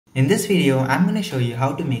In this video, I'm going to show you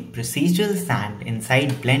how to make procedural sand inside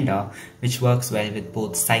Blender, which works well with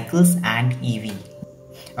both cycles and eevee.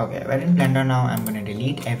 Okay, we're in Blender now. I'm going to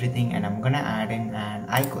delete everything and I'm going to add in an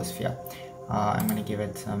icosphere. I'm going to give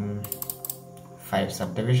it some 5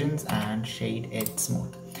 subdivisions and shade it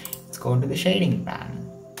smooth. Let's go into the shading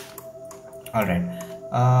panel. Alright,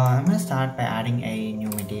 I'm going to start by adding a new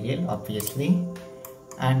material, obviously.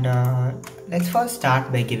 And let's first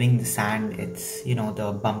start by giving the sand its,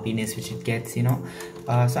 the bumpiness which it gets, So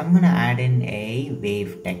I'm going to add in a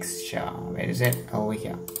wave texture. Where is it? Over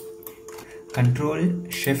here. Control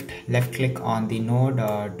Shift left click on the node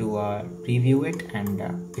to preview it,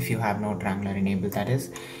 and if you have no triangular enabled, that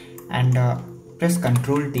is, and press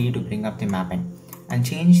Control T to bring up the mapping and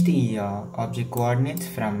change the object coordinates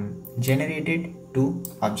from generated to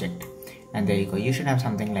object, and there you go. You should have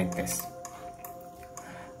something like this.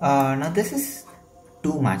 Now this is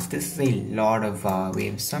too much. This is a lot of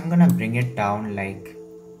waves, so I'm gonna bring it down like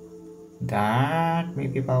that.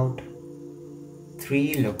 Maybe about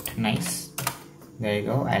 3 looked nice. There you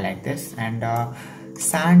go. I like this. And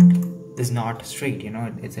sand is not straight,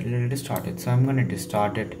 it's a little distorted, so I'm gonna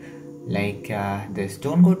distort it like this.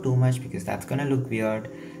 Don't go too much because that's gonna look weird,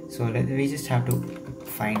 so we just have to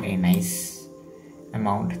find a nice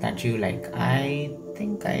amount that you like. I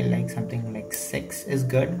think I like something like 6 is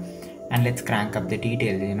good, and let's crank up the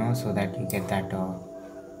detail, so that you get that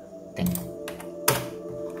thing.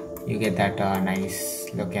 You get that nice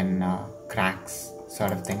looking cracks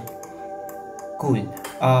sort of thing. Cool.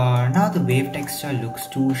 Now the wave texture looks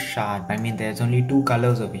too sharp. I mean, there's only 2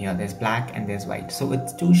 colors over here. There's black and there's white, so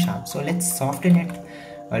it's too sharp. So let's soften it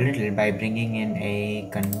a little by bringing in a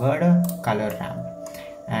converter color ramp,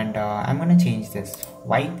 and I'm gonna change this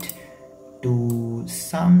white to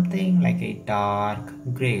something like a dark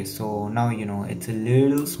gray. So now it's a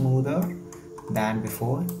little smoother than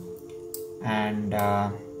before, and I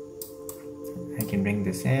can bring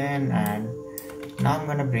this in, and now I'm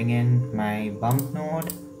gonna bring in my bump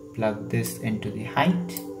node, plug this into the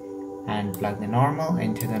height, and plug the normal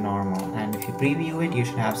into the normal, and if you preview it, you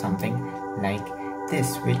should have something like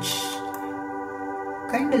this, which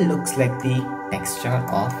kind of looks like the texture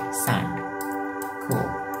of sand.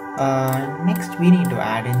 Cool. Next we need to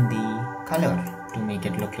add in the color to make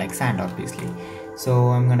it look like sand, obviously. So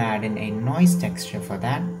I'm gonna add in a noise texture for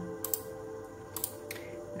that,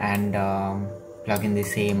 and plug in the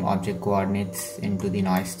same object coordinates into the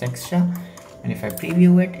noise texture, and if I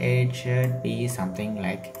preview it, it should be something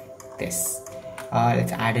like this.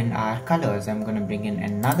 Let's add in our colors. I'm gonna bring in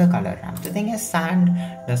another color ramp. The thing is, sand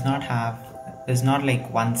is not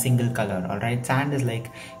like one single color. Alright, sand is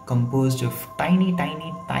like composed of tiny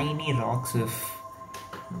rocks of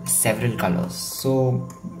several colors. So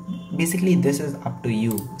basically this is up to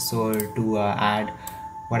you, so to add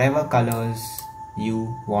whatever colors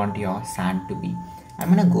you want your sand to be. I'm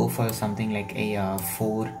gonna go for something like a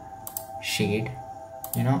 4 shade.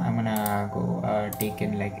 I'm gonna go take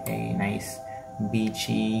in like a nice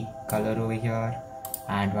beachy color over here,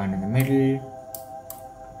 add one in the middle,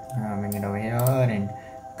 bring it over here, and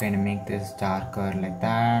kind of make this darker like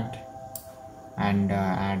that, and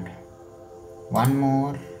add one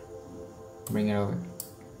more, bring it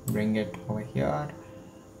over here,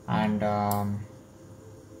 and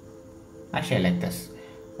actually I like this.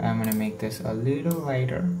 I'm gonna make this a little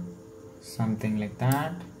lighter, something like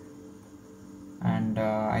that, and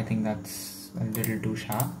I think that's a little too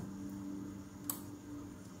sharp.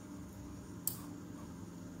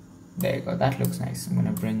 There you go, that looks nice. I'm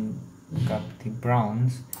gonna bring up the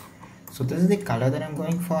browns. So this is the color that I'm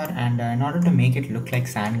going for, and in order to make it look like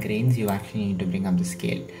sand grains, you actually need to bring up the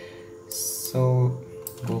scale. So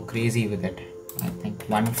go crazy with it. I think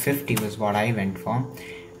 150 was what I went for,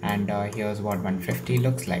 and here's what 150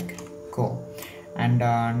 looks like. Cool. And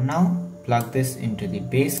now plug this into the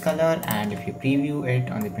base color, and if you preview it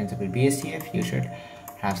on the principal BSCF, you should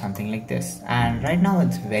have something like this. And right now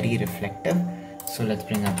it's very reflective, so let's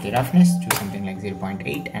bring up the roughness to something like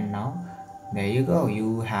 0.8, and now there you go,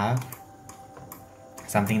 you have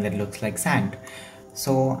something that looks like sand.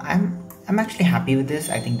 So I'm actually happy with this.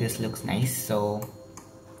 I think this looks nice. So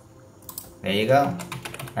there you go,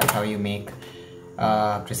 that's how you make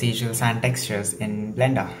procedural sand textures in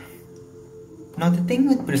Blender. Now the thing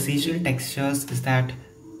with procedural textures is that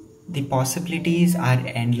the possibilities are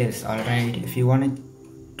endless. Alright, if you want to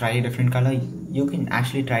try a different color, you can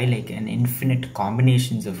actually try like an infinite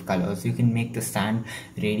combinations of colors. You can make the sand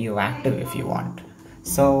radioactive if you want.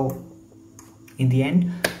 So in the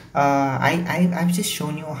end, I've just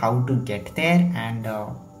shown you how to get there, and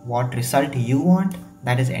what result you want,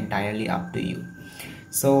 that is entirely up to you.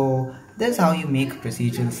 So this is how you make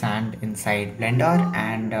procedural sand inside Blender,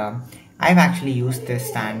 and I've actually used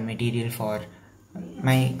this sand material for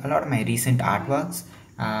a lot of my recent artworks,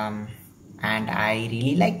 and I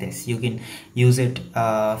really like this. You can use it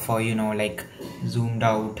for, you know, like zoomed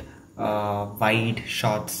out wide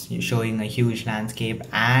shots showing a huge landscape,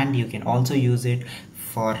 and you can also use it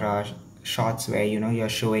for shots where, you know, you're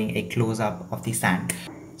showing a close-up of the sand.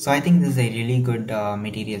 So I think this is a really good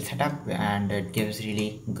material setup, and it gives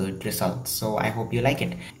really good results. So I hope you like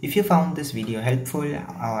it. If you found this video helpful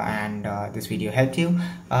and this video helped you,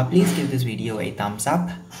 please give this video a thumbs up,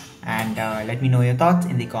 and let me know your thoughts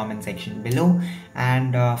in the comment section below.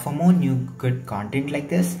 And for more new good content like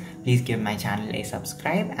this, please give my channel a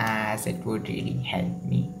subscribe, as it would really help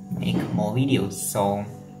me make more videos. So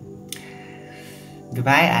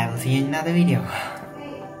goodbye, I will see you in another video.